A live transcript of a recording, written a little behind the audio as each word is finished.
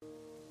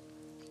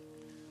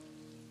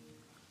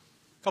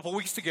A couple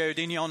weeks ago,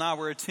 Danielle and I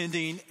were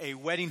attending a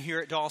wedding here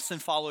at Dawson,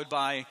 followed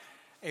by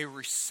a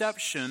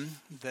reception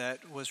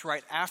that was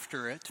right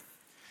after it.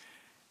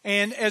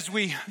 And as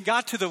we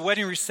got to the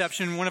wedding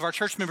reception, one of our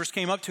church members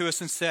came up to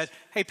us and said,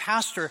 "Hey,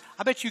 Pastor,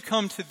 I bet you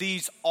come to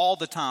these all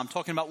the time,"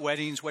 talking about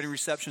weddings, wedding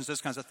receptions, those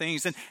kinds of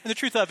things. And the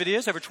truth of it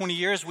is, over 20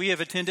 years, we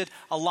have attended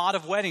a lot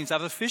of weddings.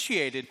 I've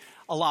officiated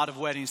a lot of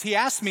weddings. He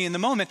asked me in the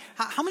moment,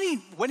 how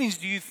many weddings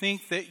do you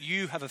think that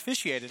you have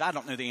officiated? I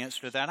don't know the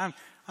answer to that.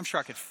 I'm sure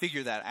I could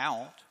figure that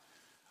out.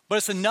 But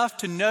it's enough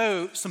to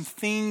know some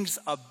things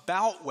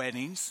about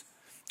weddings.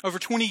 Over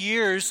 20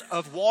 years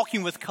of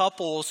walking with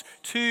couples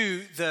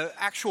to the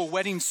actual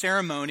wedding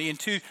ceremony and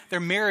to their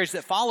marriage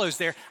that follows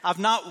there, I've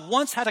not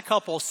once had a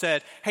couple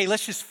said, "Hey,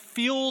 let's just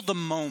feel the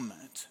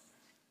moment.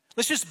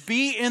 Let's just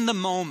be in the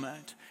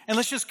moment. And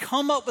let's just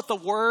come up with the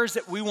words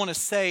that we want to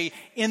say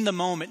in the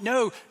moment."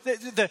 No,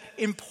 the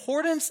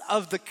importance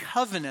of the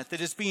covenant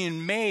that is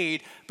being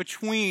made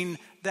between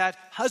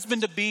that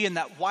husband-to-be and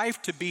that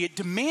wife-to-be, it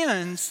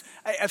demands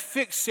a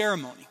fixed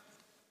ceremony.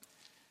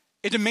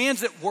 It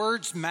demands that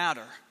words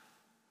matter.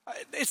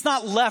 It's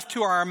not left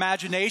to our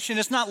imagination.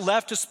 It's not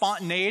left to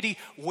spontaneity,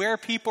 where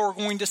people are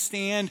going to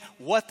stand,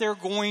 what they're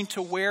going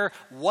to wear,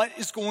 what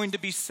is going to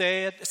be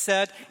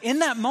said. In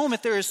that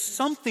moment, there is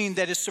something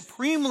that is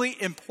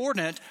supremely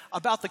important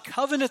about the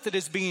covenant that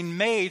is being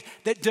made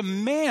that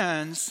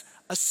demands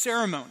a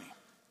ceremony.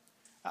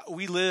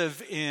 We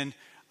live in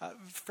a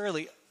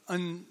fairly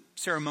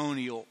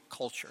unceremonial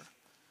culture.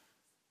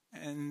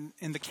 And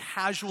in the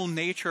casual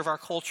nature of our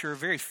culture,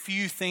 very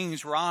few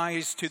things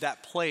rise to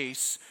that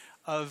place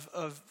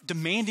of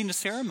demanding a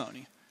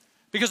ceremony,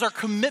 because our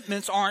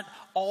commitments aren't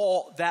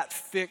all that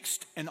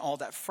fixed and all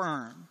that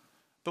firm.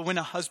 But when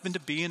a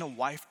husband-to-be and a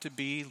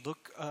wife-to-be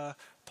look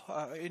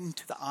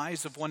into the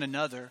eyes of one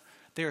another,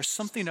 there is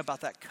something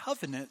about that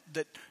covenant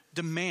that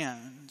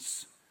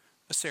demands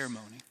a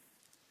ceremony.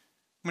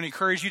 I'm going to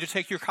encourage you to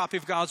take your copy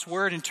of God's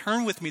Word and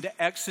turn with me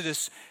to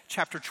Exodus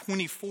chapter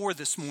 24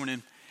 this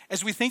morning,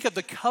 as we think of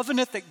the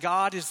covenant that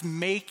God is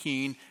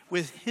making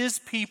with His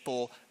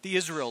people, the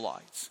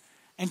Israelites.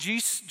 And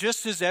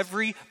just as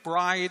every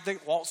bride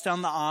that walks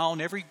down the aisle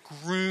and every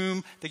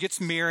groom that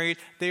gets married,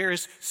 there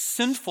is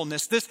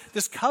sinfulness.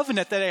 This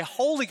covenant that a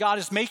holy God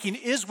is making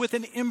is with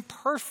an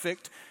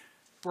imperfect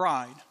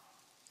bride.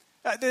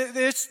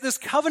 This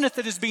covenant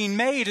that is being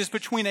made is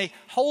between a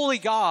holy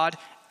God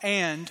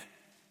and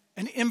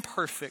an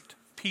imperfect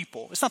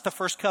people. It's not the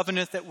first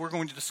covenant that we're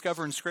going to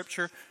discover in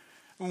Scripture.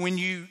 When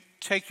you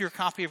take your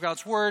copy of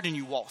God's Word and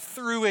you walk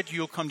through it,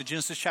 you'll come to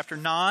Genesis chapter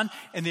 9,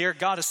 and there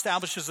God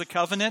establishes a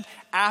covenant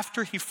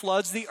after He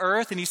floods the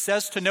earth, and He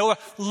says to Noah,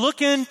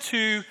 "Look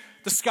into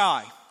the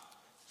sky."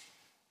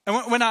 And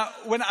when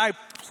I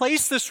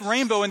place this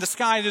rainbow in the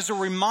sky, it is a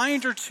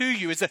reminder to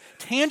you, it's a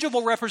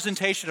tangible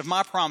representation of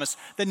my promise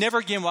that never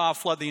again will I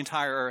flood the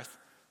entire earth.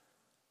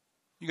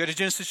 You go to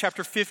Genesis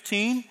chapter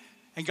 15,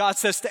 and God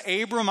says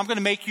to Abram, "I'm going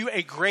to make you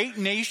a great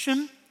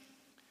nation,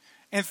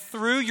 and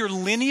through your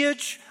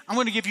lineage, I'm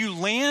going to give you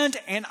land,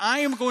 and I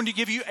am going to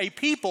give you a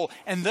people.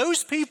 And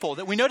those people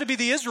that we know to be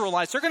the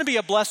Israelites, they're going to be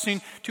a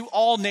blessing to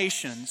all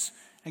nations."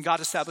 And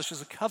God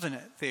establishes a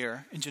covenant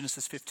there in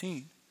Genesis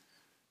 15.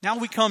 Now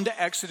we come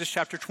to Exodus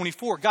chapter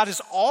 24. God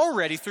has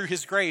already, through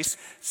His grace,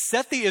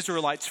 set the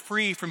Israelites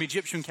free from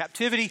Egyptian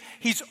captivity.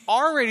 He's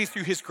already,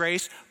 through His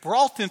grace,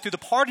 brought them through the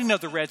parting of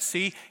the Red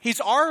Sea.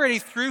 He's already,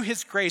 through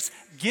His grace,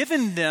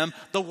 given them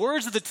the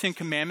words of the Ten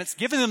Commandments,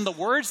 given them the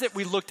words that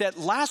we looked at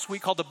last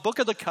week called the Book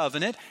of the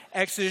Covenant,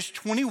 Exodus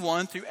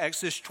 21 through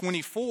Exodus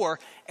 24.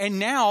 And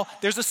now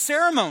there's a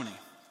ceremony.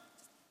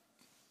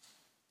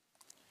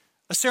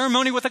 A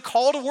ceremony with a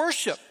call to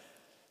worship.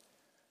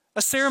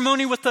 A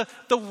ceremony with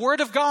the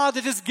Word of God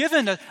that is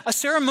given. A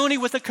ceremony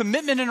with a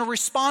commitment and a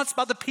response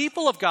by the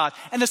people of God.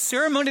 And a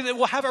ceremony that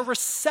will have a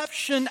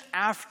reception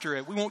after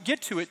it. We won't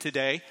get to it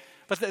today,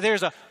 but there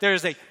is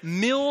a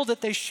meal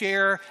that they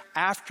share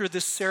after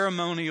this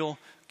ceremonial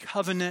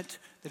covenant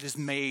that is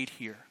made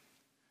here.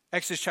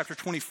 Exodus chapter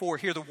 24,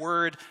 hear the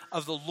word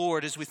of the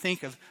Lord as we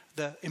think of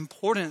the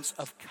importance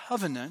of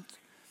covenant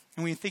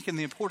and we think of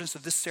the importance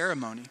of this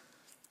ceremony.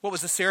 What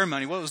was the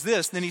ceremony? What was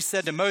this? Then He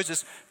said to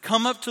Moses,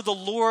 "Come up to the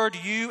Lord,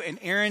 you and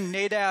Aaron,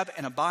 Nadab,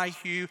 and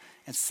Abihu,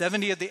 and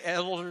 70 of the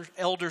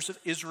elders of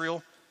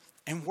Israel,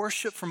 and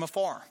worship from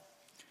afar.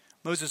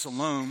 Moses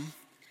alone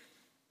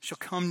shall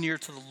come near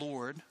to the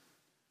Lord,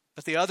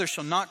 but the others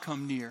shall not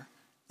come near,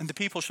 and the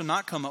people shall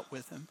not come up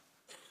with him."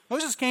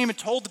 Moses came and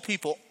told the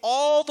people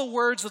all the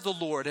words of the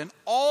Lord and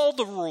all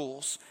the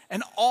rules,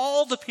 and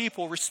all the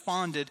people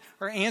responded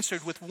or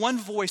answered with one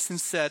voice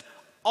and said,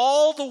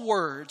 "All the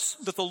words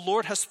that the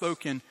Lord has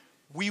spoken,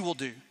 we will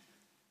do."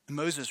 And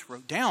Moses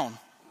wrote down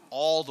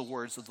all the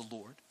words of the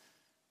Lord.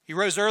 He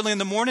rose early in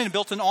the morning and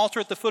built an altar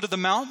at the foot of the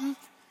mountain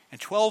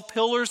and 12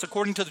 pillars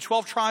according to the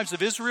 12 tribes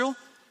of Israel.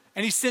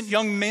 And he sent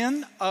young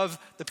men of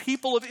the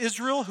people of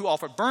Israel who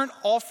offered burnt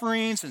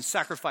offerings and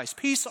sacrificed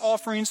peace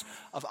offerings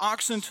of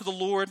oxen to the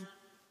Lord.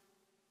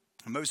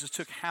 And Moses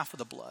took half of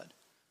the blood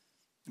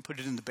and put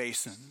it in the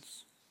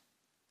basins.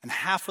 and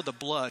half of the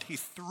blood he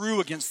threw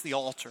against the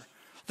altar.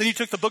 Then he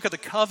took the book of the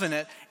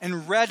covenant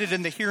and read it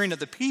in the hearing of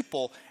the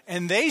people.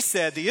 And they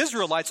said, the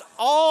Israelites,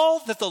 all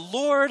that the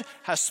Lord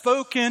has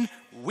spoken,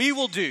 we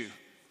will do,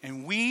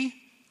 and we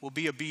will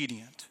be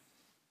obedient.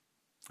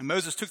 And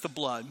Moses took the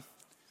blood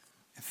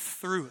and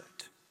threw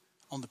it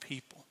on the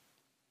people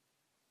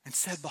and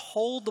said,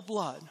 behold the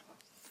blood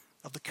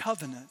of the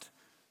covenant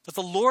that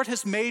the Lord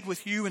has made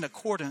with you in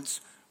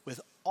accordance with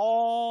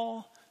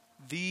all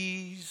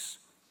these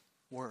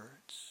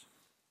words.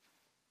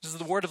 This is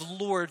the word of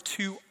the Lord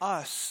to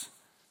us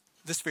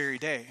this very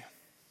day.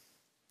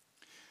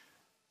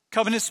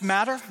 Covenants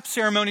matter,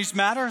 ceremonies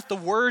matter, the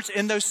words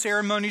in those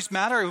ceremonies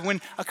matter. When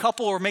a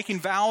couple are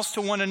making vows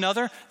to one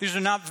another, these are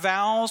not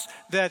vows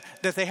that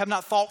they have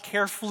not thought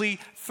carefully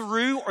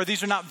through, or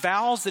these are not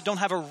vows that don't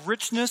have a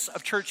richness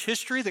of church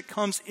history that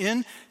comes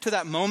into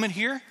that moment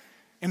here.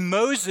 And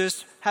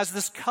Moses has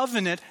this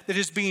covenant that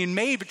is being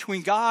made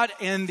between God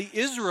and the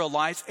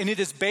Israelites, and it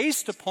is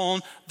based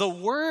upon the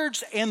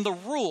words and the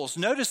rules.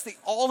 Notice the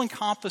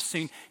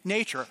all-encompassing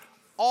nature.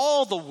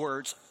 All the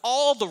words,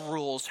 all the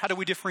rules. How do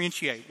we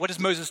differentiate? What is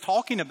Moses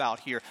talking about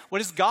here?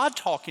 What is God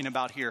talking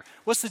about here?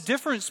 What's the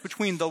difference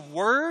between the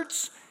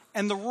words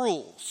and the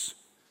rules?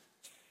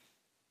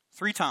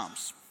 3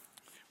 times.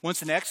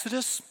 Once in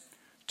Exodus,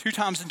 2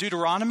 times in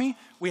Deuteronomy.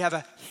 We have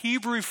a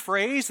Hebrew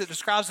phrase that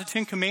describes the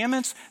 10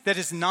 Commandments that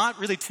is not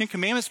really 10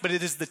 Commandments, but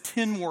it is the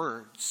 10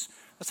 words.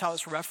 That's how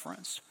it's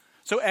referenced.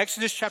 So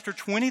Exodus chapter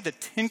 20, the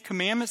 10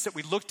 Commandments that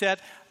we looked at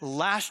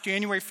last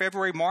January,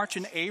 February, March,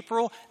 and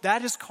April,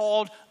 that is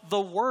called the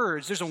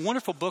words. There's a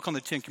wonderful book on the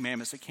 10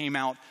 Commandments that came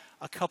out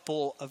a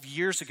couple of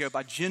years ago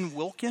by Jen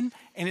Wilkin,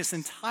 and it's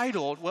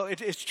entitled, well,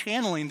 it's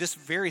channeling this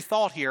very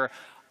thought here,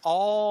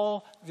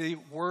 All the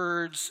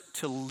Words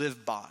to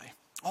Live By.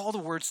 All the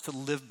words to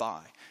live by.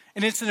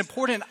 And it's an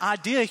important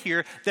idea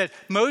here that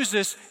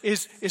Moses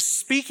is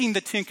speaking the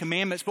 10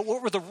 Commandments, but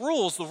what were the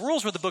rules? The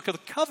rules were the book of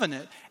the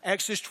covenant.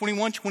 Exodus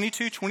 21,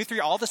 22, 23,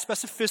 all the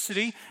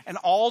specificity and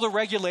all the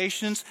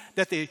regulations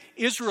that the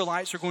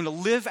Israelites are going to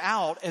live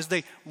out as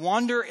they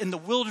wander in the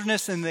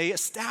wilderness and they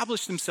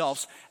establish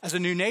themselves as a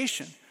new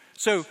nation.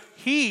 So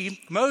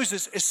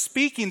Moses, is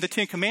speaking the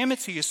 10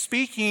 Commandments. He is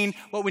speaking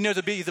what we know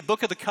to be the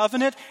book of the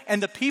covenant,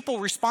 and the people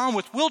respond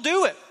with, we'll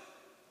do it.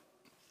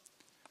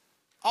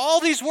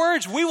 All these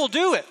words, we will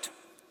do it.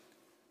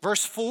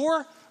 Verse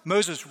 4,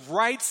 Moses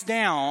writes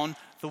down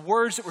the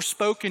words that were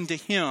spoken to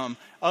him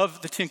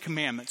of the 10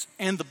 Commandments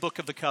and the book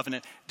of the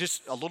covenant.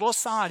 Just a little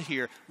aside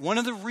here. One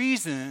of the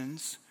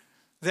reasons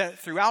that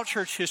throughout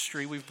church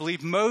history we've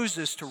believed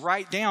Moses to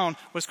write down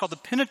what's called the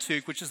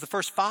Pentateuch, which is the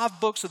first 5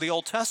 books of the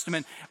Old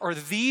Testament, are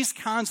these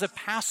kinds of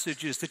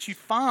passages that you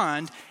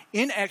find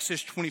in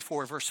Exodus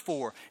 24, verse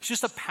 4. It's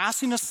just a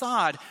passing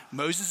aside.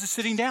 Moses is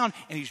sitting down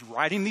and he's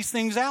writing these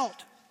things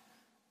out.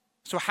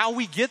 So how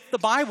we get the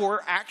Bible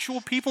are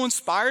actual people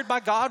inspired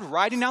by God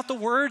writing out the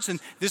words, and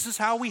this is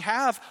how we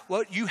have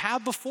what you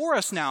have before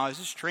us now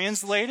as it's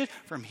translated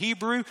from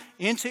Hebrew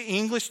into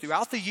English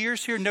throughout the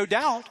years here, no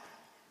doubt.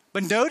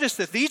 But notice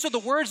that these are the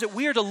words that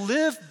we are to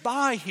live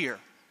by here.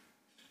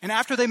 And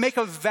after they make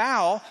a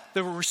vow,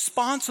 the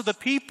response of the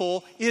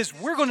people is,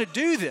 we're going to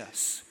do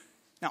this.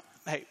 Now,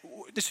 hey,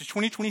 this is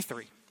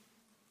 2023,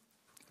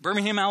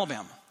 Birmingham,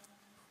 Alabama.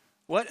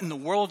 What in the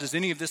world does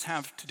any of this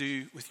have to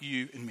do with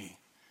you and me?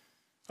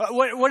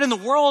 What in the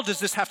world does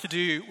this have to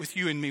do with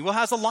you and me? Well, it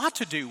has a lot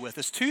to do with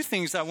us. 2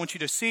 things I want you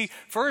to see.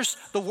 First,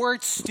 the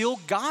word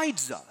still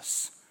guides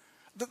us.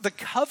 The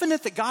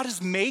covenant that God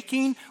is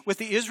making with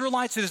the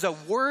Israelites, it is a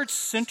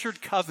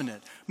word-centered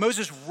covenant.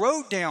 Moses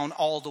wrote down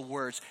all the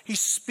words. He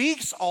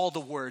speaks all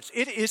the words.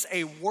 It is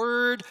a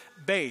word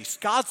base.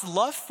 God's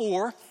love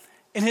for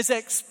and his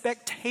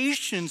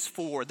expectations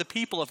for the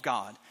people of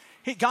God.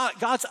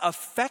 God's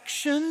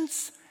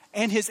affections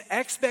and his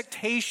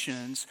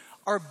expectations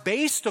are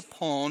based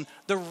upon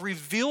the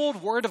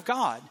revealed word of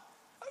God.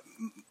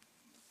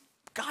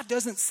 God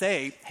doesn't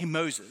say, hey,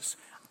 Moses,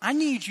 I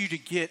need you to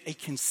get a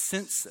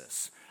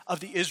consensus of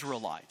the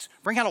Israelites.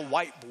 Bring out a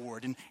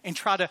whiteboard and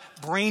try to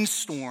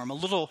brainstorm a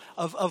little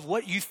of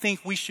what you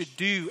think we should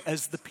do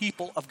as the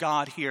people of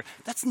God here.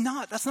 That's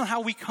not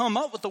how we come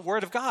up with the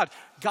word of God.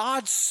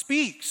 God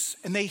speaks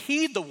and they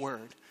heed the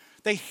word.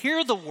 They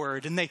hear the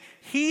word and they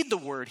heed the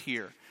word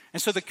here.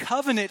 And so the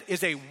covenant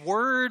is a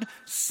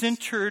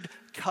word-centered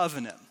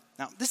covenant.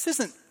 Now, this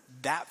isn't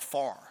that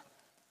far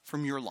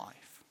from your life.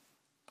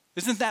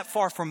 Isn't that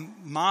far from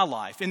my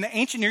life? In the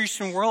ancient Near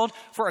Eastern world,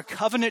 for a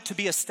covenant to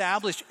be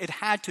established, it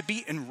had to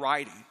be in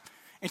writing.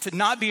 And to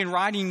not be in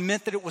writing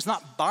meant that it was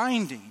not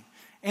binding.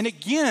 And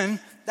again,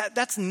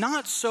 that's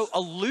not so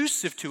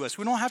elusive to us.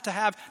 We don't have to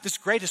have this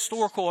great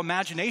historical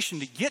imagination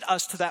to get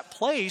us to that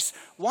place.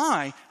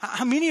 Why?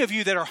 How many of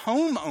you that are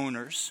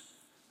homeowners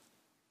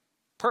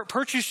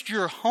purchased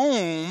your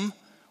home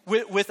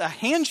with a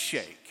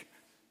handshake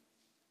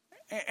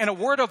and a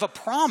word of a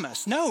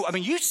promise? No, I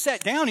mean, you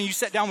sat down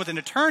with an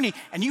attorney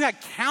and you had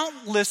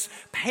countless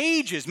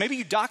pages. Maybe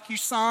you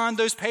DocuSign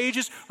those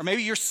pages, or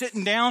maybe you're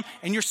sitting down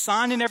and you're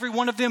signing every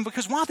one of them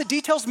because why? The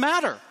details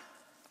matter.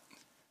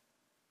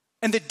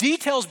 And the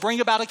details bring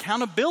about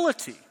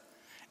accountability.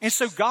 And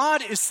so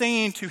God is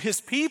saying to his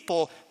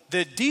people,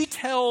 the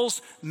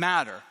details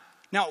matter.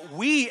 Now,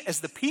 we as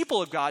the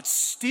people of God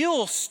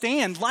still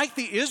stand like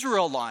the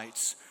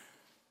Israelites,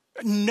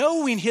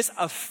 knowing his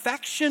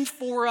affection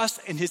for us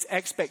and his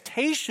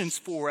expectations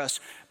for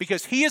us,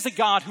 because he is a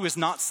God who is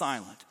not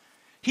silent.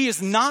 He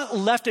has not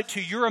left it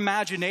to your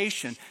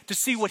imagination to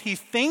see what he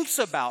thinks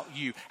about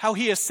you, how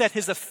he has set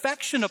his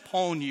affection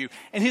upon you,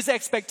 and his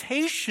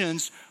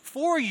expectations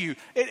for you.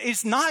 It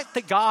is not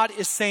that God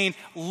is saying,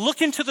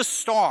 look into the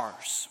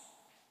stars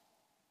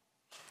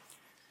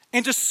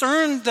and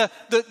discern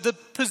the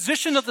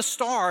position of the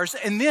stars,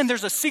 and then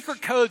there's a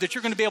secret code that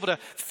you're going to be able to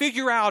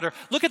figure out, or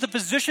look at the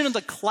position of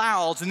the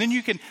clouds, and then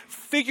you can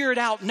figure it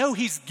out. No,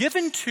 he's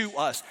given to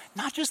us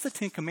not just the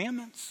Ten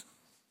Commandments,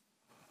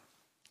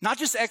 not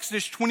just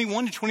Exodus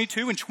 21 to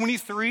 22 and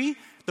 23,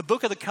 the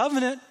book of the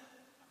covenant,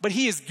 but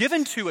he has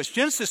given to us,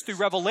 Genesis through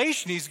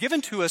Revelation, he's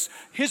given to us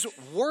his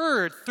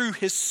word through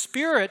his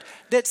Spirit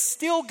that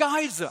still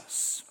guides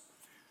us.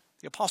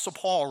 The Apostle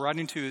Paul,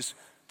 writing to his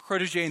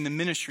protege in the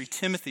ministry,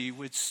 Timothy,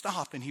 would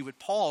stop and he would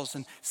pause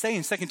and say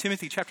in 2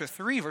 Timothy chapter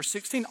 3, verse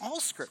 16, all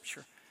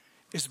scripture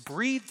is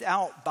breathed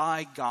out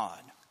by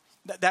God.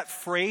 That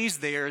phrase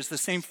there is the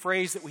same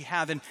phrase that we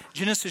have in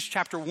Genesis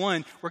chapter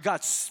 1, where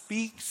God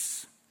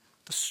speaks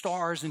the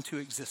stars into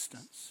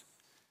existence.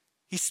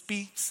 He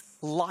speaks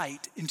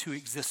light into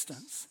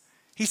existence.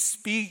 He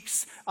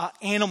speaks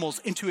animals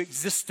into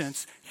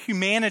existence,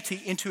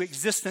 humanity into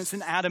existence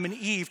in Adam and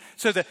Eve.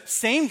 So the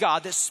same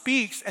God that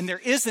speaks and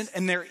there isn't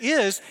and there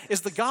is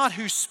the God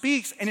who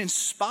speaks and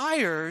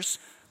inspires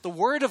the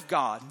word of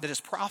God that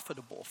is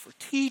profitable for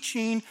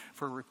teaching,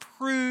 for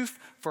reproof,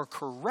 for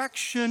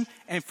correction,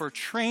 and for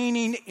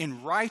training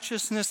in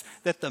righteousness,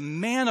 that the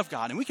man of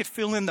God, and we could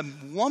fill in the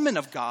woman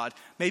of God,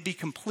 may be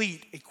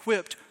complete,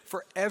 equipped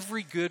for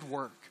every good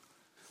work.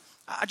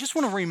 I just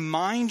want to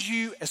remind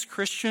you as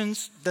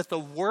Christians that the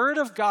word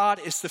of God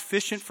is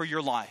sufficient for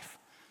your life.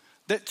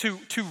 That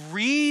to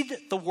read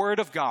the word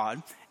of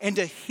God and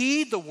to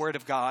heed the word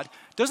of God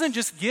doesn't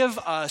just give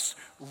us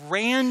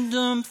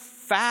random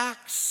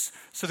facts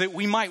so that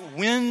we might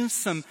win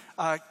some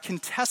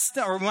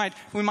contestant, or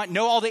we might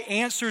know all the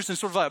answers in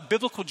sort of a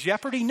biblical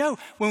jeopardy. No,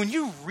 when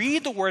you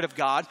read the word of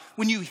God,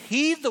 when you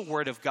heed the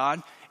word of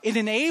God, it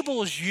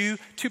enables you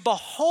to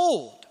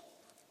behold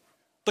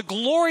the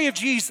glory of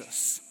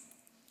Jesus,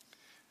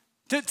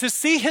 to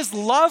see his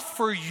love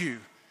for you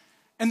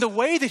and the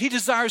way that he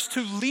desires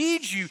to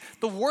lead you.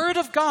 The word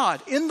of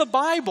God in the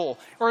Bible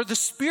are the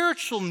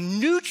spiritual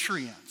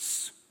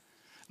nutrients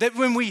that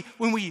when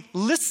we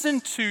listen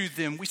to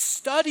them, we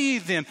study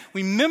them,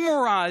 we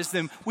memorize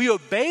them, we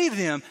obey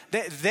them,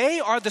 that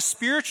they are the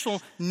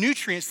spiritual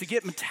nutrients that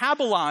get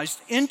metabolized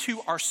into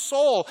our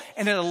soul,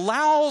 and it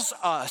allows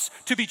us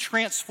to be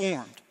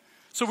transformed.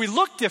 So we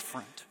look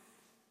different.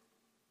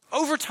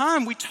 Over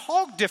time, we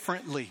talk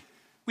differently.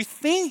 We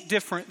think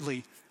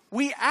differently.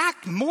 We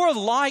act more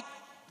like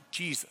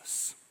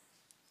Jesus.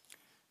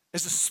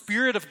 As the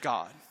Spirit of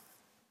God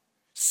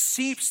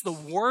seeps the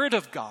Word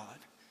of God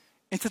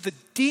into the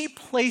deep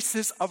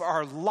places of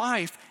our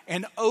life,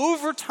 and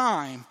over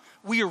time,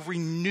 we are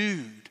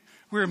renewed.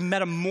 We're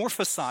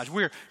metamorphosized.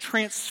 We're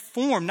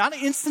transformed, not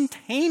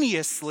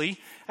instantaneously.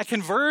 A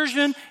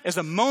conversion is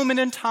a moment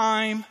in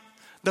time.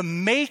 The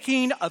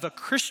making of a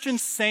Christian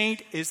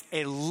saint is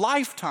a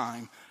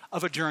lifetime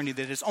of a journey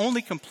that is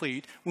only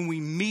complete when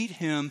we meet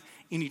him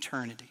in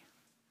eternity.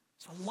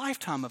 It's a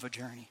lifetime of a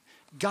journey,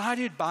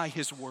 guided by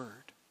his word.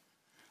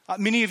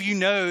 Many of you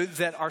know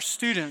that our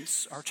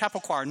students, our chapel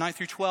choir, 9th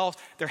through 12th,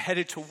 they're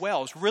headed to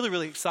Wales. Really,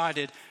 really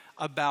excited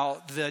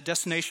about the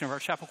destination of our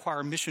chapel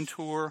choir mission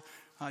tour.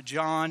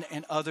 John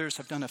and others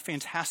have done a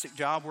fantastic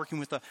job working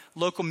with a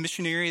local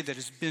missionary that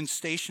has been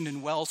stationed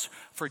in Wales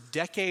for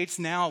decades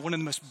now. One of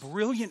the most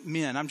brilliant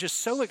men. I'm just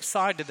so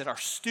excited that our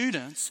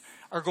students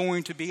are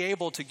going to be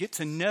able to get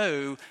to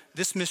know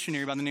this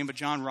missionary by the name of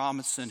John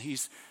Robinson.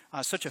 He's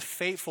such a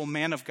faithful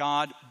man of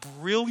God,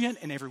 brilliant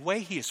in every way.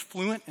 He is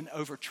fluent in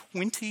over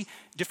 20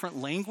 different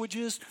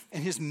languages,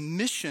 and his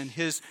mission,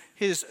 his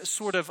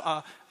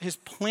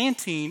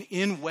planting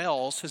in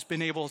Wales has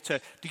been able to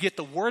get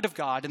the word of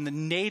God in the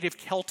native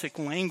Celtic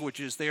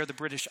languages. They are the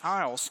British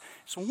Isles.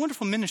 It's a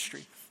wonderful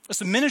ministry. It's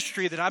a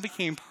ministry that I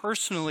became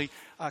personally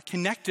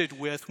connected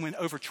with when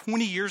over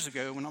 20 years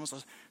ago, when I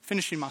was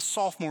finishing my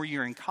sophomore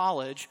year in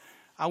college,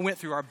 I went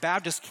through our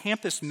Baptist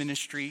campus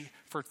ministry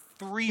for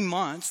 3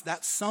 months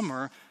that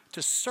summer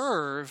to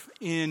serve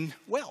in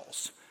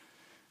Wales.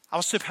 I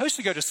was supposed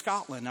to go to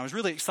Scotland. I was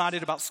really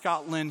excited about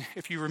Scotland.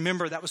 If you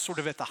remember, that was sort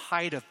of at the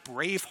height of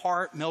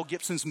Braveheart, Mel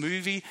Gibson's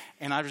movie,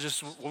 and I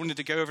just wanted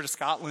to go over to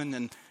Scotland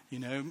and,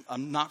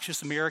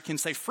 obnoxious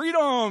Americans say,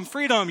 freedom,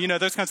 freedom,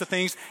 those kinds of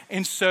things.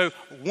 And so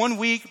 1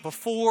 week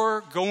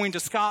before going to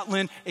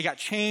Scotland, it got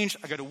changed.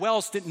 I go to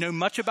Wales, didn't know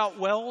much about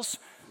Wales.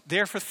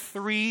 There for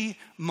 3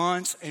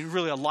 months, and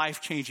really a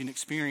life-changing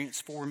experience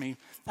for me.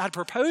 I had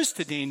proposed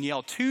to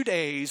Danielle 2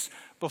 days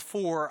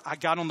before I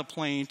got on the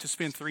plane to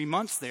spend 3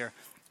 months there.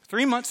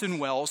 3 months in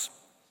Wales,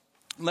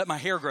 let my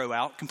hair grow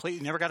out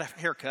completely, never got a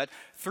haircut.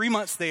 3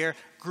 months there,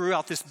 grew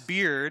out this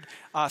beard.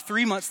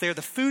 3 months there,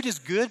 the food is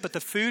good, but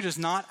the food is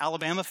not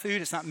Alabama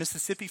food. It's not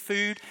Mississippi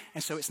food,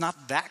 and so it's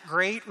not that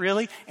great,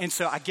 really. And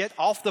so I get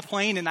off the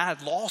plane, and I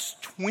had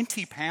lost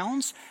 20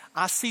 pounds.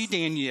 I see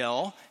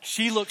Danielle.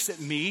 She looks at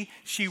me.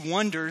 She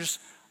wonders,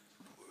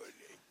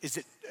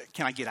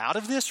 can I get out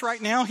of this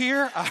right now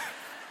here?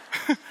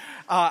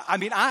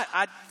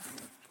 I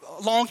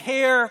long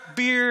hair,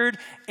 beard,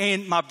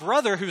 and my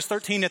brother, who was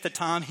 13 at the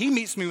time, he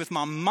meets me with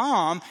my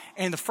mom,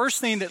 and the first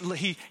thing that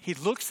he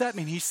looks at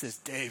me and he says,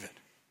 David,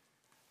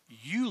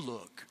 you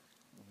look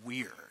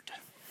weird.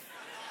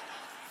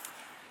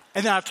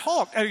 And then I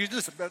talked,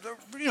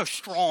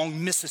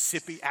 strong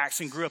Mississippi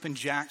accent, grew up in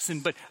Jackson,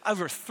 but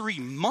over 3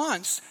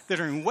 months that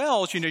are in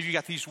Welsh, you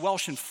got these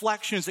Welsh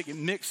inflections that get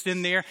mixed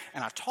in there,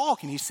 and I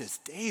talk, and he says,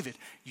 David,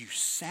 you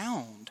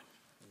sound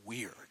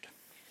weird.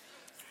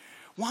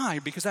 Why?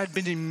 Because I'd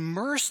been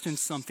immersed in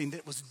something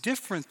that was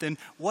different than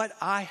what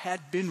I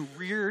had been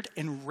reared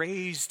and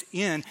raised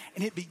in.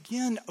 And it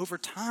began over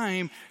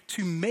time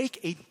to make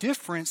a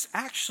difference,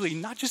 actually,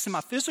 not just in my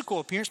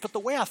physical appearance, but the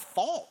way I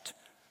thought.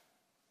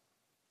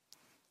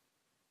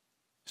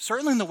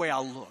 Certainly in the way I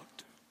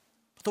looked,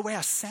 but the way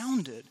I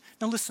sounded.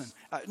 Now listen,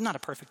 not a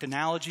perfect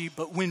analogy,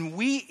 but when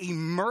we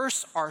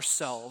immerse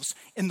ourselves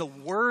in the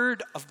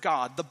Word of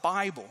God, the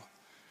Bible,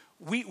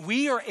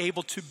 we are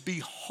able to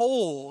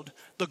behold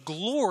the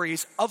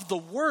glories of the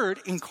Word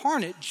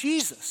incarnate,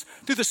 Jesus,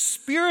 through the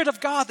Spirit of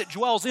God that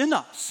dwells in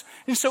us.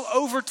 And so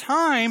over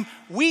time,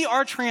 we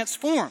are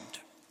transformed.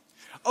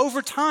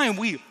 Over time,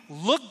 we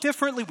look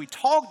differently, we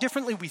talk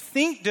differently, we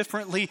think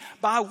differently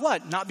by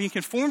what? Not being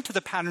conformed to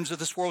the patterns of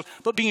this world,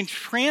 but being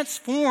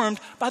transformed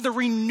by the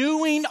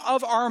renewing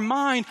of our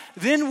mind.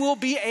 Then we'll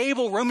be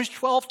able, Romans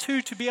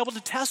 12:2, to be able to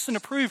test and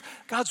approve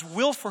God's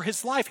will for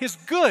his life, his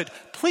good,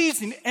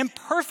 pleasing, and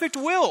perfect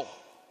will.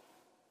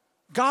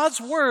 God's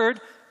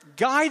word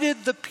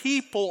guided the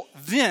people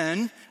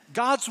then.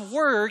 God's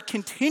word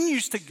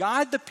continues to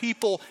guide the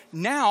people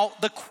now.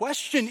 The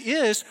question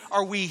is,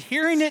 are we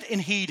hearing it and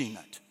heeding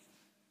it?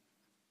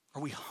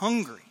 Are we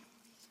hungry,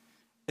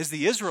 as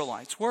the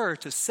Israelites were,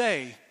 to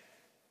say,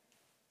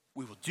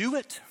 we will do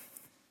it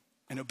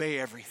and obey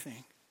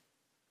everything?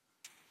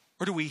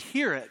 Or do we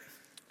hear it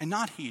and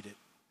not heed it?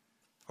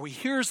 Are we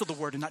hearers of the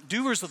word and not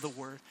doers of the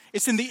word?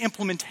 It's in the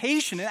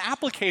implementation and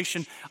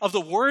application of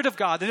the word of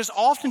God that is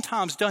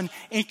oftentimes done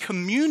in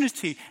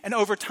community and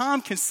over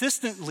time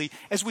consistently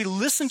as we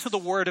listen to the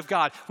word of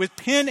God with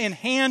pen in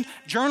hand,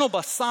 journal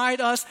beside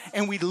us,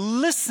 and we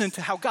listen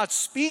to how God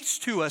speaks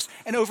to us.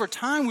 And over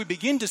time we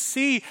begin to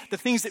see the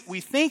things that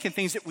we think and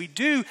things that we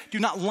do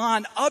not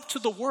line up to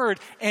the word,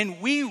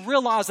 and we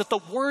realize that the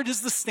word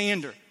is the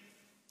standard.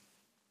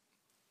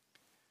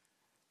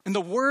 And the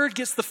word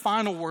gets the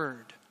final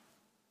word.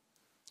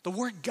 The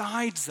word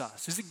guides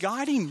us. Is it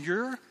guiding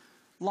your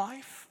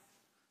life?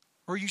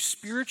 Or are you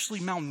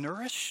spiritually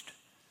malnourished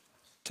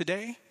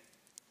today?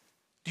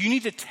 Do you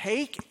need to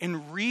take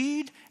and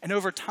read and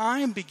over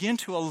time begin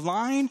to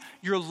align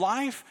your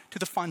life to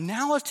the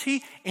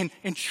finality and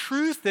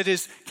truth that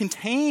is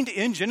contained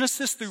in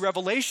Genesis through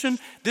Revelation?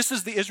 This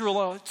is the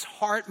Israelites'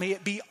 heart. May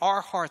it be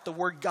our heart. The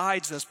word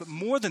guides us. But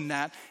more than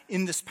that,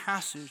 in this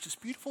passage, this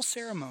beautiful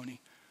ceremony,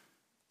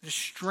 it is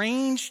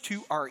strange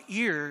to our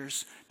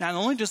ears. Not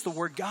only does the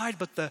word guide,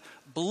 but the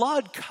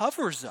blood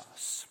covers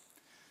us.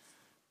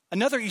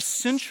 Another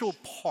essential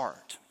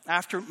part,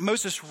 after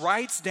Moses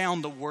writes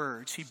down the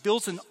words, he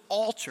builds an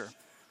altar.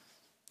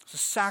 It's a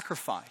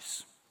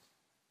sacrifice.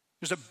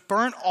 There's a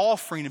burnt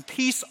offering and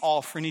peace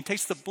offering. He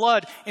takes the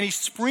blood and he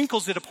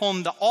sprinkles it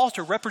upon the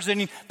altar,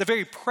 representing the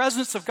very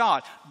presence of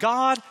God.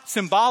 God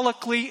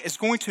symbolically is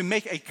going to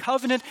make a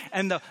covenant,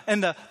 and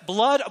the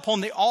blood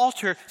upon the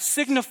altar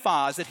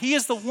signifies that he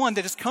is the one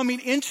that is coming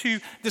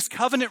into this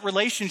covenant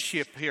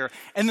relationship here.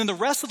 And then the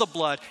rest of the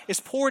blood is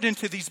poured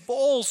into these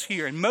bowls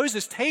here, and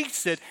Moses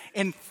takes it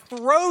and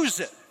throws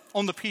it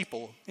on the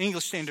people.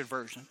 English Standard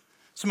Version.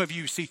 Some of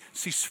you see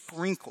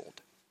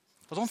sprinkled.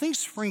 But don't think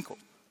sprinkled.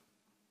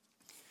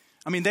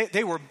 I mean,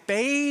 they were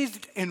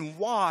bathed and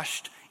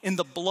washed in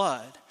the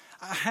blood.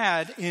 I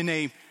had in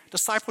a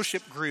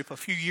discipleship group a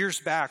few years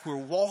back, we were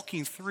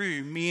walking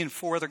through, me and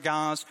 4 other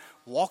guys,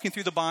 walking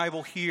through the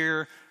Bible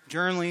here,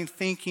 journaling,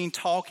 thinking,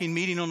 talking,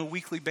 meeting on a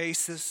weekly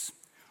basis.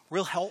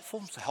 Real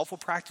helpful. It's a helpful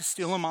practice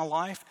still in my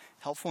life,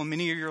 helpful in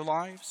many of your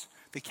lives.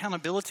 The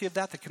accountability of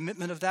that, the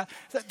commitment of that,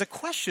 the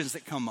questions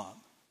that come up.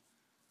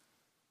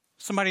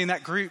 Somebody in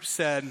that group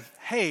said,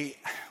 hey,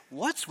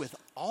 what's with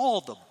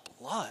all the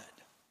blood?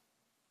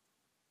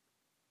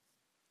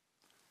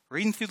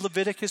 Reading through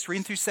Leviticus,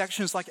 reading through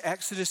sections like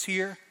Exodus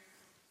here,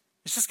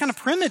 it's just kind of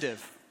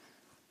primitive,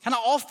 kind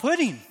of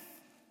off-putting.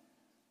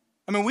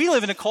 I mean, we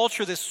live in a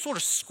culture that's sort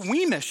of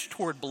squeamish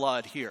toward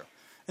blood here.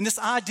 And this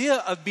idea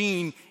of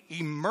being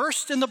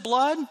immersed in the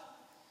blood,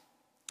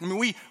 I mean,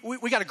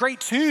 we got a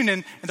great tune,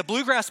 and the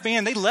bluegrass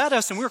band, they led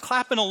us, and we were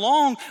clapping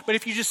along. But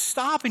if you just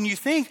stop and you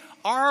think,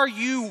 are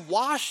you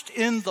washed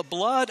in the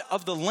blood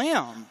of the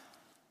Lamb?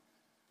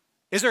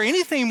 Is there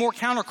anything more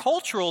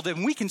countercultural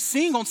than we can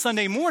sing on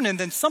Sunday morning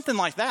than something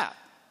like that?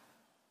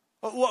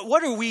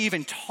 What are we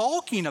even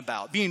talking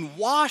about? Being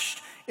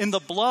washed in the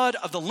blood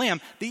of the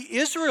Lamb. The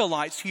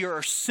Israelites here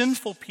are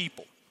sinful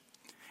people,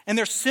 and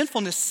their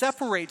sinfulness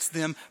separates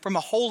them from a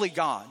holy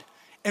God.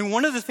 And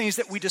one of the things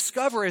that we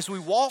discover as we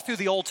walk through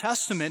the Old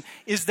Testament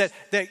is that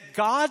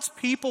God's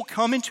people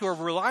come into a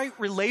right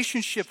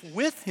relationship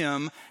with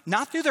him,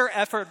 not through their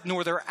effort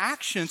nor their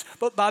actions,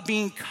 but by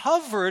being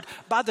covered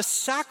by the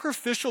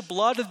sacrificial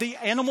blood of the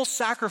animal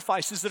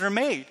sacrifices that are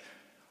made.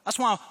 That's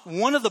why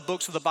one of the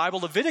books of the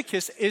Bible,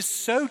 Leviticus, is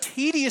so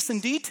tedious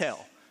in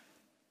detail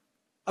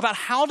about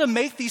how to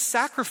make these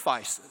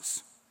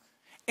sacrifices.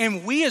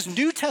 And we as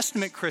New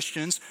Testament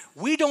Christians,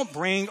 we don't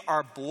bring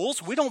our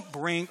bulls, we don't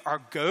bring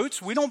our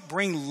goats, we don't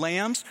bring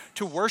lambs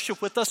to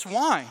worship with us.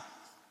 Why?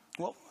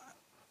 Well,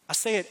 I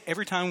say it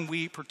every time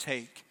we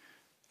partake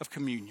of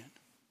communion.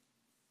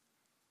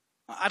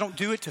 I don't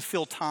do it to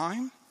fill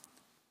time.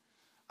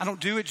 I don't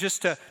do it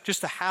just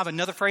to have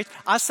another phrase.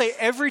 I say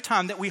every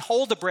time that we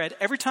hold the bread,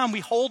 every time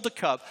we hold the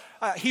cup,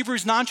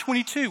 Hebrews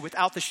 9:22,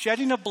 without the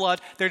shedding of blood,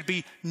 there'd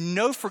be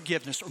no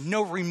forgiveness or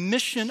no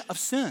remission of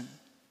sin.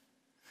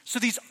 So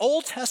these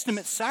Old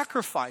Testament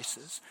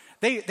sacrifices,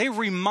 they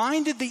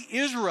reminded the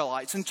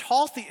Israelites and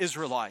taught the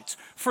Israelites,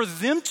 for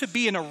them to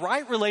be in a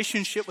right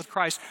relationship with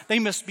Christ, they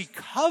must be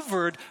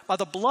covered by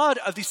the blood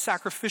of these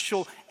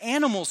sacrificial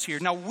animals here.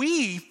 Now,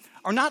 we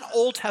are not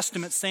Old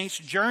Testament saints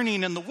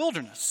journeying in the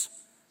wilderness.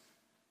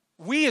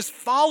 We as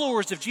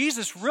followers of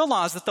Jesus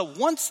realize that the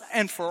once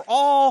and for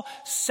all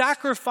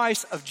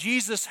sacrifice of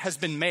Jesus has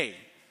been made.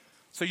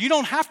 So you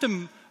don't have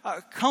to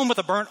come with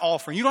a burnt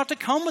offering. You don't have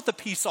to come with a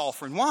peace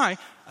offering. Why?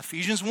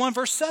 Ephesians 1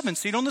 verse 7,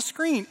 see it on the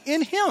screen.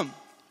 In him.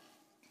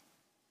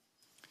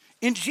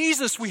 In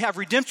Jesus we have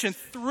redemption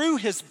through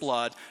his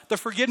blood, the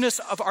forgiveness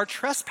of our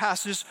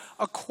trespasses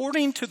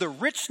according to the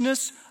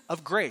richness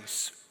of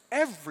grace.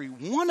 Every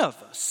one of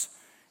us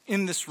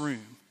in this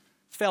room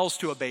fails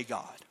to obey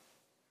God.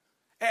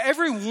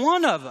 Every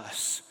one of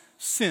us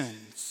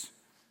sins.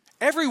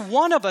 Every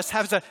one of us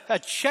has a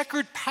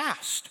checkered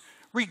past.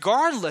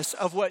 Regardless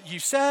of what you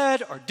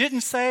said or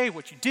didn't say,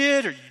 what you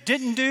did or you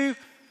didn't do,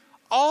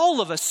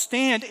 all of us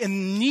stand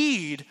in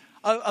need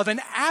of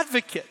an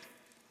advocate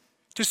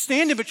to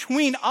stand in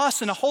between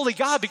us and a holy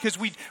God, because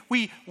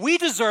we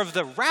deserve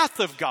the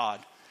wrath of God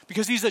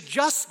because he's a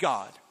just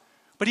God.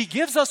 But he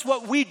gives us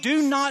what we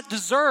do not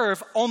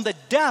deserve on the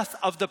death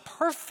of the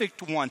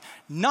perfect one,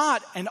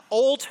 not an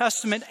Old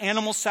Testament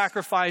animal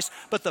sacrifice,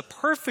 but the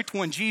perfect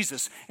one,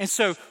 Jesus. And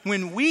so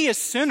when we as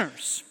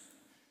sinners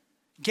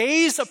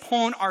gaze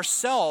upon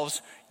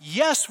ourselves,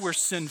 yes, we're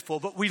sinful,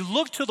 but we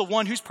look to the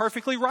one who's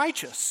perfectly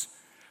righteous,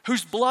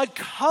 whose blood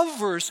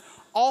covers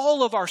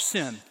all of our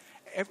sin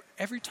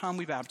every time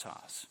we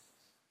baptize.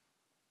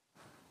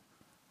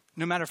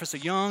 No matter if it's a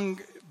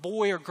young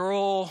boy or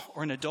girl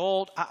or an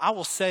adult, I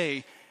will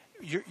say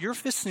you're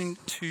fixing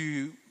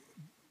to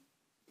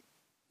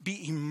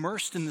be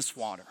immersed in this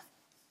water.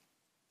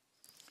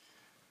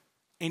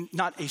 And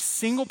not a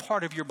single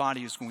part of your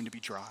body is going to be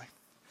dry.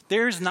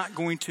 There's not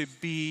going to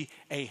be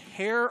a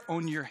hair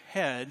on your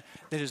head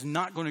that is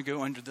not going to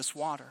go under this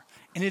water.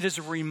 And it is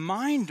a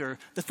reminder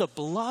that the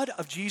blood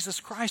of Jesus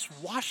Christ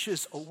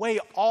washes away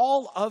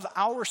all of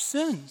our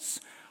sins.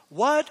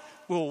 What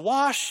will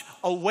wash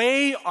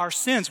away our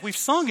sins? We've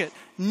sung it.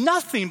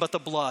 Nothing but the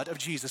blood of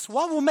Jesus.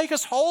 What will make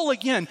us whole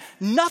again?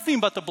 Nothing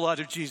but the blood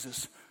of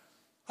Jesus.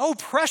 Oh,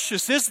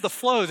 precious is the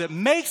flow that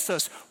makes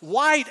us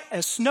white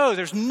as snow.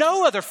 There's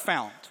no other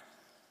fount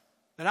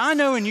that I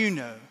know and you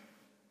know.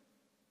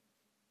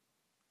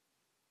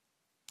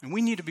 And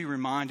we need to be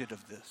reminded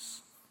of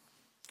this.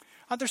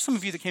 There's some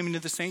of you that came into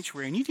the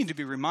sanctuary, and you need to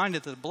be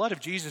reminded that the blood of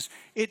Jesus,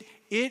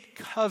 it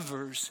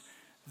covers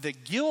the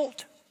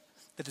guilt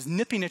that is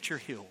nipping at your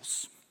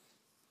heels.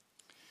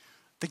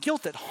 The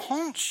guilt that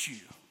haunts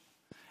you.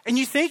 And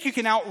you think you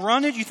can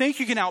outrun it, you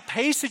think you can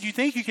outpace it, you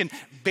think you can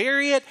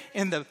bury it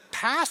in the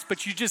past,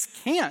 but you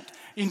just can't.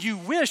 And you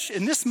wish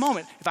in this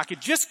moment, if I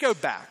could just go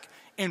back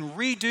and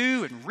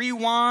redo and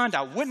rewind,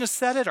 I wouldn't have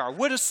said it, or I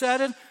would have said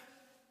it.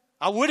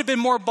 I would have been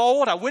more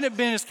bold. I wouldn't have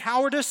been as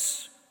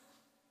cowardice.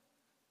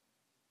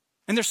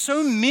 And there's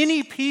so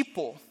many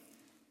people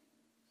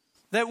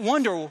that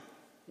wonder,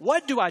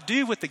 what do I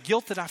do with the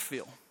guilt that I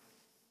feel?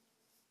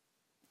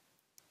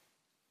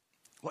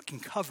 What can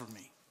cover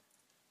me?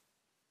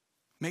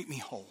 Make me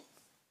whole?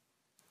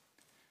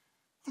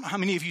 I don't know how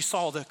many of you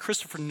saw the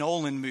Christopher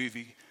Nolan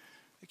movie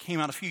that came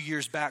out a few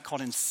years back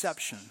called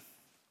Inception.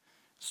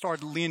 It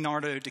starred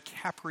Leonardo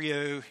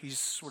DiCaprio. He's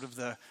sort of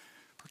the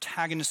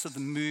protagonist of the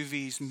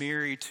movie. He's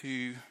married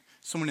to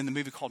someone in the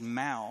movie called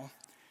Mal.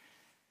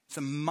 It's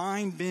a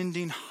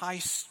mind-bending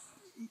heist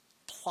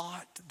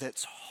plot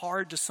that's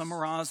hard to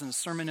summarize in a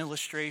sermon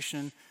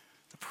illustration.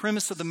 The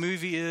premise of the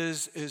movie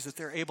is that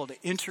they're able to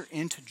enter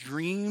into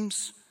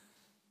dreams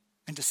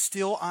and to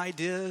steal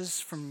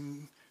ideas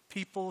from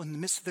people in the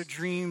midst of their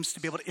dreams, to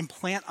be able to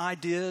implant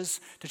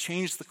ideas to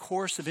change the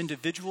course of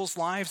individuals'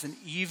 lives and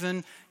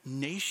even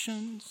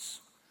nations,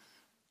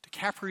 to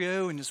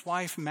DiCaprio and his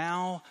wife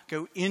Mal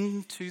go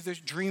into the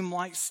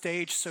dreamlike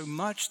stage so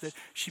much that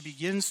she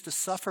begins to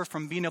suffer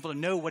from being able to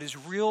know what is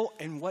real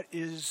and what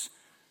is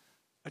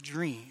a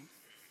dream.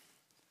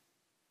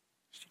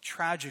 She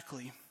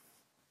tragically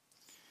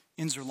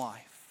ends her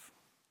life.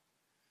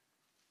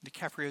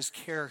 DiCaprio's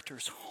character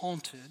is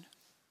haunted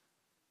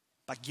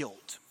by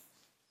guilt,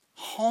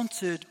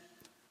 haunted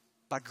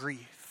by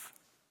grief.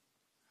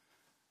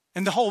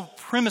 And the whole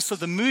premise of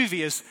the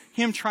movie is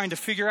him trying to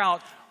figure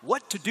out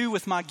what to do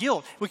with my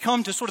guilt. We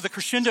come to sort of the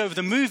crescendo of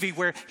the movie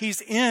where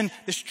he's in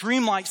this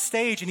dreamlike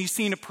stage and he's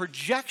seeing a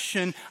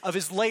projection of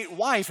his late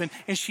wife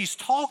and she's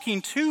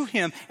talking to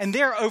him. And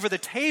there over the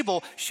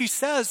table, she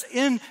says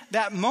in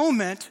that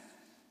moment,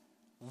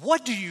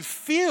 "What do you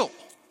feel?"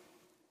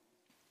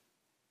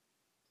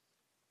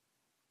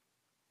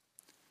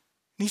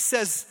 And he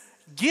says,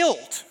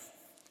 "Guilt.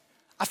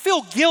 I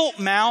feel guilt,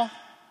 Mal.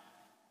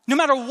 No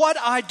matter what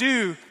I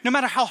do, no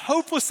matter how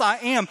hopeless I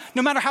am,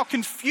 no matter how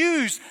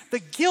confused, the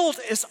guilt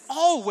is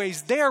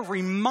always there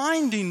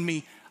reminding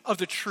me of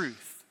the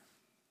truth."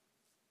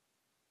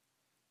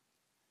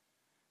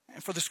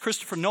 And for this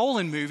Christopher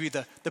Nolan movie,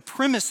 the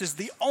premise is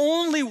the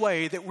only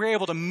way that we're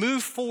able to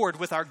move forward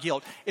with our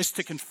guilt is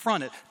to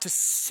confront it, to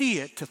see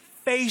it, to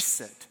face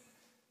it,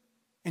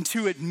 and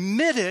to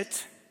admit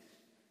it,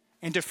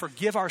 and to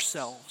forgive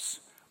ourselves.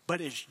 But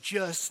it's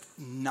just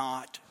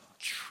not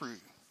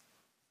true.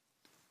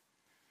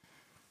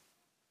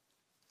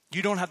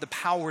 You don't have the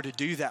power to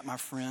do that, my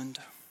friend.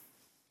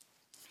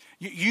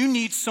 You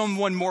need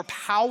someone more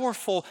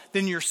powerful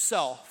than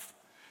yourself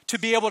to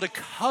be able to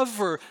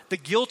cover the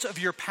guilt of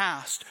your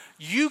past.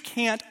 You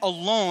can't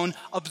alone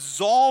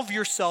absolve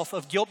yourself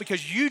of guilt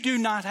because you do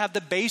not have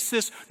the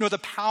basis nor the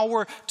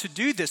power to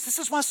do this. This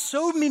is why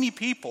so many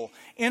people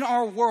in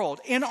our world,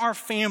 in our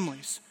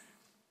families,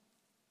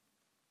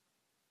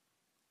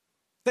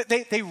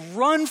 they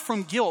run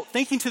from guilt,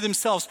 thinking to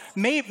themselves,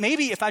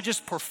 maybe if I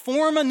just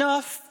perform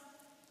enough,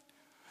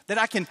 that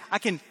I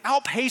can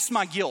outpace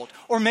my guilt.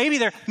 Or maybe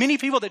there are many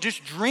people that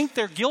just drink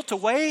their guilt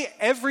away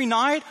every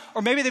night.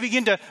 Or maybe they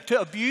begin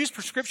to abuse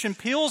prescription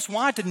pills.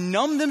 Why? To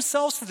numb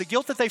themselves to the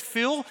guilt that they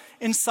feel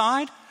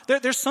inside.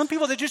 There's some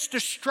people that just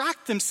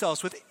distract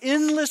themselves with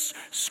endless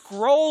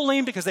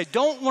scrolling because they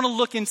don't want to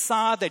look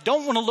inside. They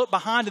don't want to look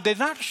behind. And they're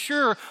not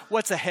sure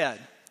what's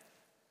ahead.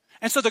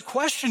 And so the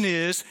question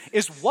is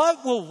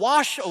what will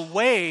wash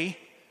away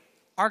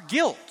our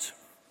guilt?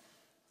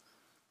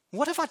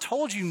 What if I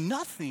told you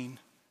nothing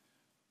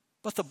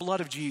but the blood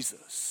of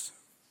Jesus?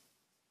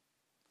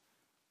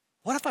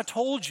 What if I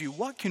told you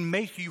what can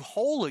make you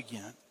whole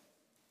again?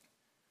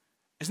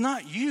 It's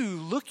not you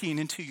looking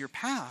into your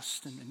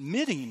past and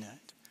admitting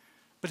it,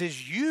 but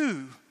it's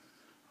you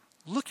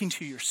looking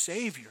to your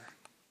Savior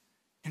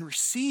and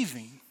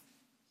receiving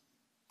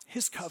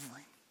His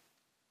covering,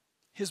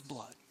 His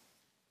blood.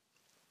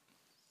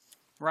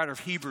 The writer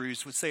of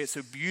Hebrews would say it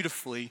so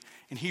beautifully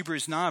in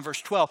Hebrews 9,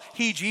 verse 12.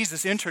 He,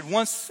 Jesus, entered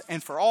once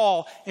and for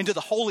all into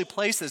the holy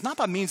places, not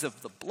by means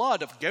of the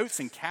blood of goats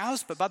and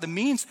calves, but by the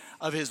means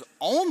of his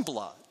own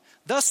blood,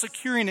 thus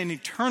securing an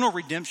eternal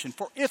redemption.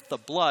 For if the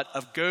blood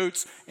of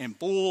goats and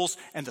bulls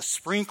and the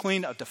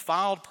sprinkling of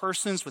defiled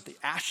persons with the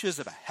ashes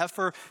of a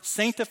heifer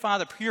sanctify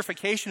the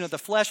purification of the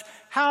flesh,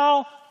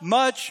 how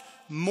much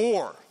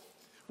more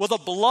will the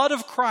blood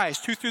of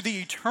Christ, who through the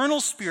eternal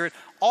Spirit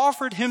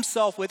offered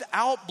himself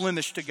without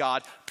blemish to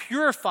God,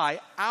 purify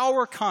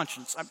our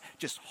conscience?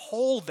 Just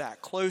hold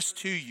that close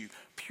to you.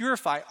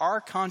 Purify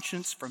our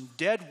conscience from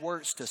dead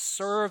works to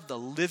serve the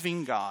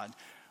living God.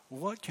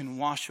 What can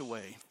wash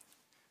away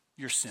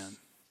your sin?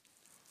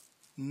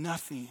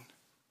 Nothing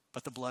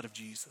but the blood of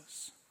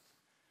Jesus.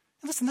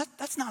 And listen,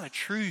 that's not a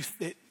truth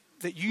that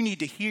you need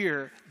to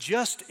hear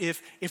just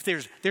if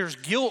there's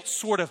guilt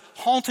sort of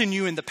haunting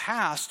you in the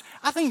past.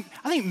 I think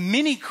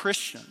many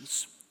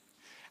Christians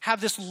have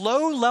this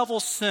low-level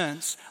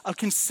sense of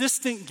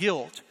consistent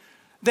guilt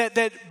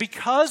that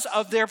because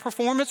of their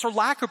performance or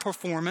lack of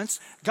performance,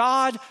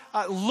 God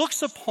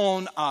looks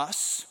upon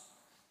us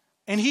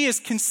and he is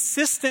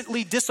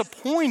consistently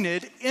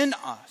disappointed in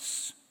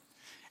us.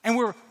 And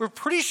we're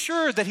pretty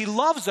sure that he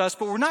loves us,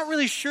 but we're not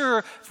really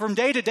sure from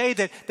day to day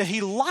that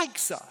he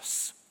likes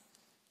us.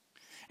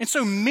 And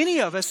so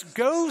many of us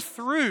go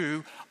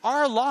through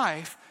our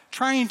life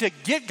trying to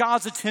get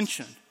God's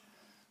attention,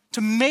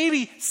 to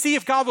maybe see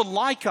if God would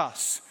like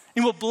us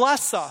and will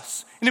bless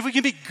us, and if we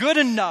can be good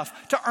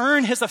enough to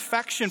earn his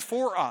affection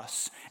for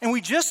us. And we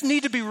just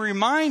need to be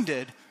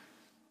reminded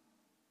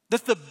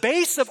that the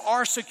base of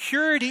our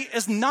security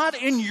is not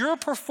in your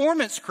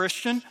performance,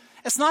 Christian.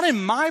 It's not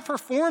in my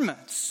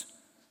performance.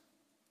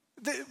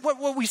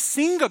 What we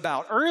sing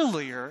about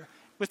earlier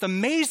with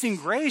Amazing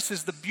Grace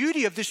is the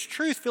beauty of this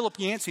truth. Philip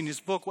Yancey, in his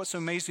book, What's So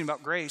Amazing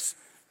About Grace,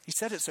 he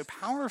said it so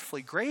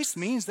powerfully. Grace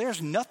means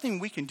there's nothing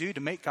we can do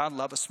to make God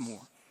love us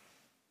more.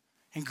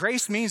 And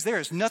grace means there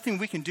is nothing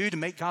we can do to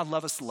make God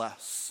love us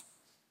less.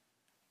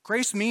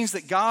 Grace means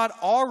that God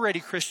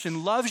already,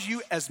 Christian, loves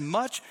you as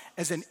much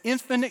as an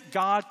infinite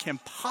God can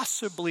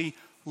possibly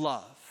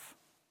love.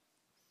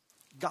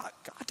 God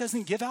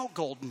doesn't give out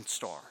golden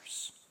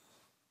stars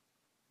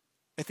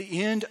at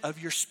the end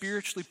of your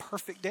spiritually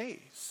perfect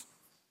days.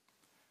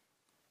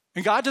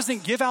 And God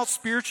doesn't give out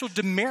spiritual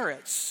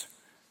demerits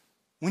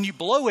when you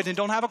blow it and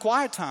don't have a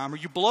quiet time, or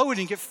you blow it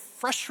and get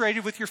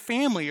frustrated with your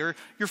family or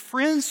your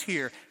friends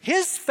here.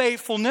 His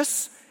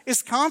faithfulness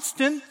is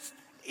constant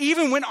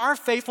even when our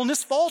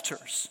faithfulness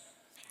falters.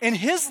 And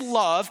his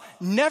love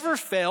never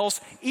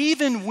fails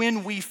even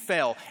when we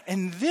fail.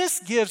 And this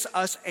gives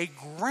us a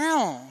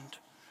ground,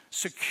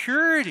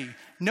 security,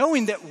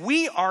 knowing that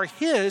we are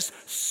his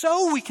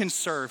so we can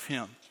serve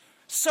him,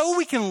 so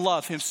we can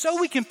love him, so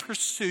we can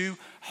pursue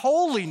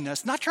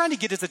holiness, not trying to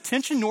get his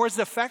attention nor his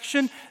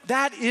affection.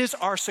 That is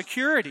our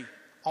security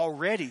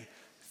already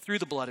through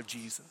the blood of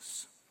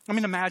Jesus. I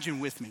mean, imagine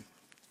with me,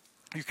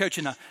 you're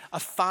coaching a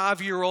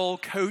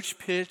 5-year-old coach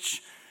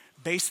pitch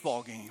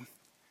baseball game.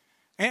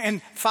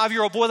 And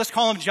 5-year-old boy, let's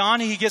call him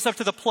Johnny, he gets up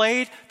to the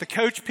plate, the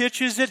coach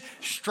pitches it,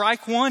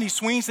 strike one, he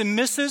swings and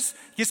misses,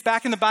 gets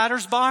back in the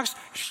batter's box,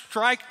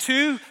 strike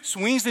two,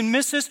 swings and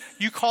misses,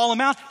 you call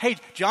him out, hey,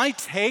 Johnny,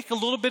 take a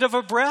little bit of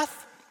a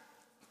breath,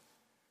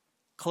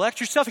 collect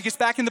yourself, he gets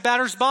back in the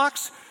batter's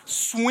box,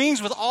 swings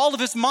with all of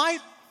his might,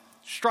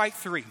 strike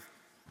three,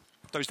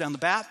 throws down the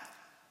bat,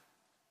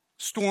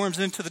 storms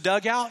into the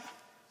dugout,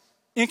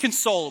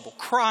 inconsolable,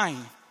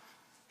 crying.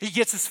 He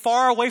gets as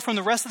far away from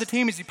the rest of the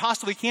team as he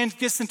possibly can,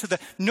 gets into the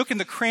nook and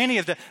the cranny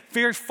of the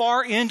very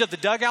far end of the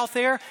dugout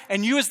there,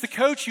 and you as the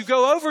coach, you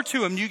go over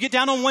to him, you get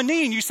down on one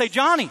knee and you say,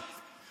 Johnny,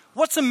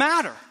 what's the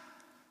matter?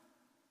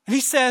 And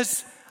he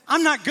says,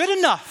 I'm not good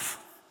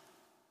enough.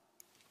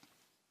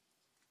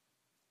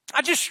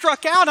 I just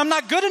struck out, I'm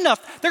not good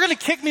enough. They're going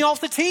to kick me off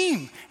the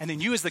team. And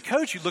then you as the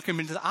coach, you look him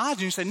into the eyes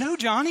and you say, no,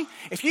 Johnny,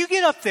 if you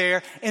get up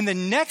there in the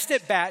next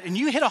at bat and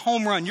you hit a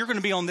home run, you're going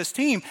to be on this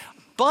team.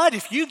 But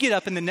if you get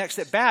up in the next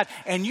at bat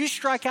and you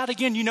strike out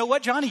again, you know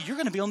what, Johnny? You're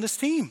going to be on this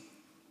team.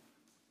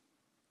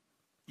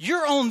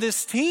 You're on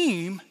this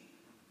team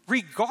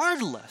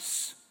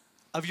regardless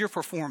of your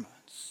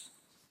performance.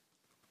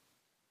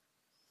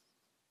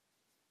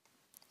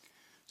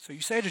 So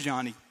you say to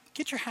Johnny,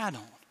 get your hat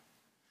on,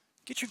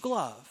 get your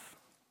glove,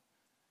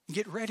 and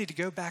get ready to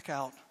go back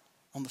out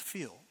on the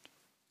field.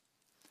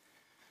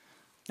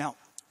 Now,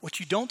 what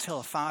you don't tell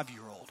a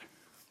 5-year-old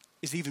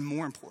is even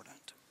more important.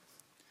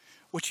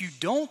 What you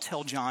don't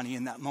tell Johnny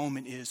in that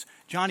moment is,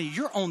 Johnny,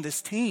 you're on this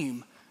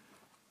team,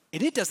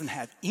 and it doesn't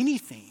have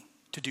anything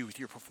to do with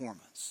your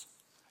performance.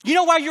 You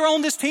know why you're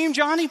on this team,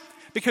 Johnny?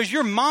 Because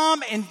your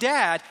mom and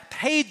dad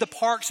paid the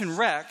Parks and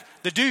Rec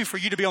the due for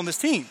you to be on this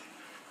team.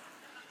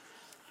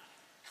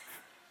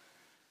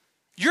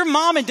 Your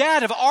mom and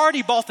dad have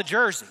already bought the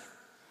jersey.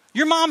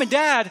 Your mom and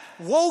dad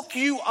woke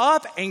you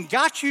up and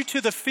got you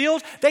to the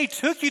field. They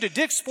took you to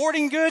Dick's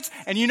Sporting Goods,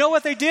 and you know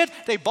what they did?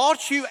 They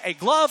bought you a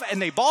glove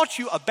and they bought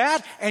you a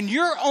bat, and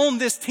you're on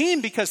this team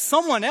because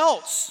someone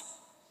else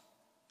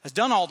has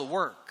done all the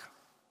work.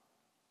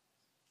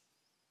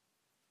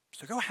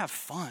 So go have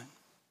fun.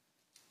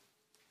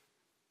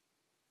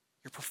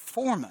 Your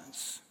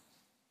performance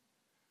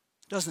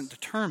doesn't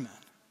determine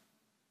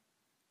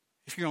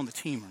if you're on the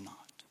team or not.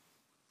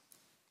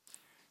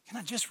 Can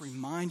I just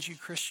remind you,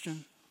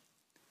 Christian,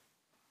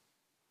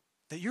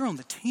 that you're on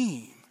the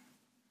team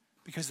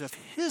because of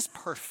his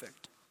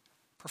perfect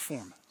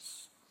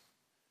performance.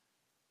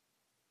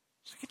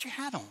 So get your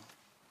hat on.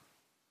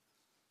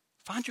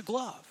 Find your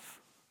glove.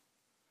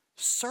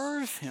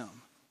 Serve him.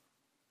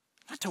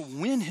 Not to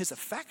win his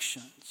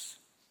affections,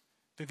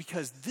 but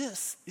because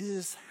this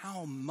is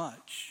how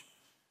much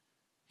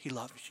he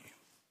loves you.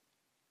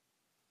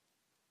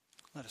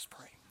 Let us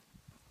pray.